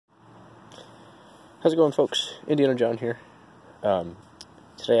How's it going, folks? Indiana John here.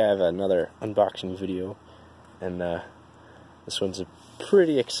 Today I have another unboxing video, and this one's a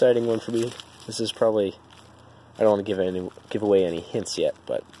pretty exciting one for me. This is probably, I don't want to give away any hints yet,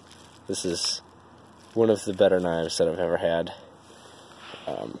 but this is one of the better knives that I've ever had.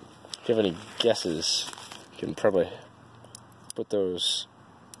 If you have any guesses, you can probably put those.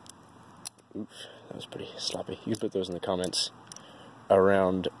 Oops, that was pretty sloppy. You can put those in the comments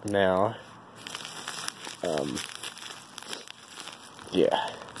around now. Yeah,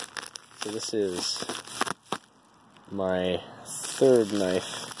 so this is my third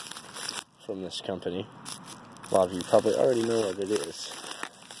knife from this company. A lot of you probably already know what it is.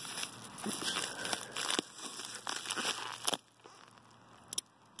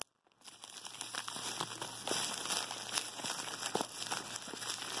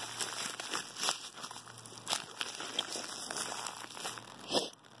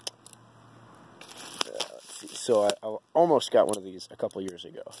 So I almost got one of these a couple years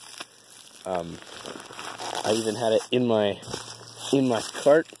ago. I even had it in my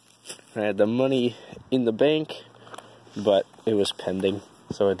cart. I had the money in the bank, but it was pending,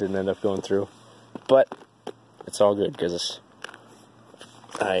 so it didn't end up going through. But it's all good because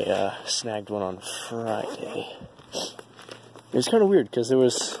I snagged one on Friday. It was kind of weird because there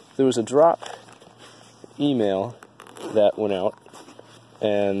was a drop email that went out,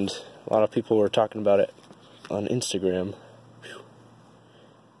 and a lot of people were talking about it on Instagram,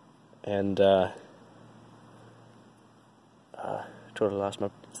 and totally lost my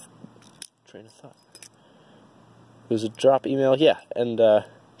train of thought. It was a drop email, yeah, and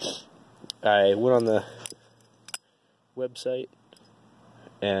I went on the website,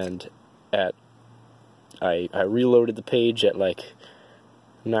 and I reloaded the page at like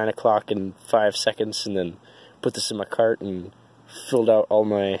 9 o'clock and 5 seconds, and then put this in my cart and filled out all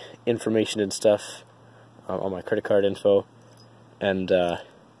my information and stuff, all my credit card info, and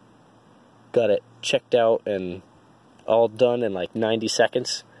got it checked out and all done in like 90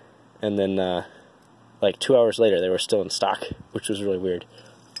 seconds, and then like 2 hours later they were still in stock, which was really weird.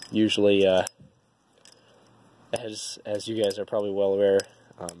 Usually, as you guys are probably well aware,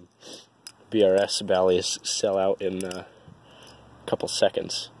 BRS Bally's sell out in a couple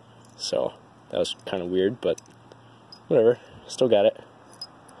seconds, so that was kind of weird, but whatever, still got it.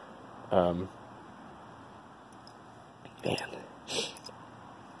 Man,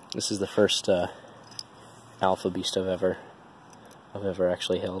 this is the first Alpha Beast I've ever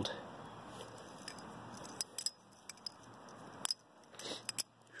actually held.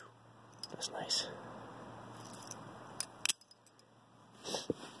 That's nice.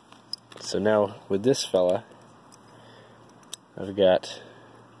 So now with this fella, I've got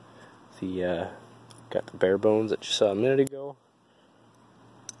the bare bones that you saw a minute ago.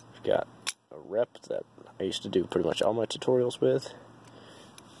 I've got a rep that I used to do pretty much all my tutorials with.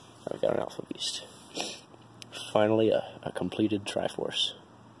 I've got an Alpha Beast. Finally, a completed Triforce.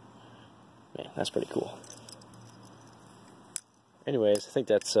 Man, that's pretty cool. Anyways, I think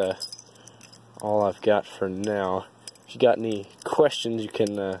that's all I've got for now. If you got any questions, you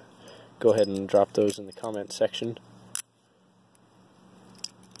can go ahead and drop those in the comment section.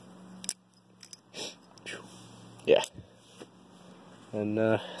 Yeah.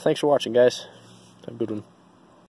 And thanks for watching, guys. Have a good one.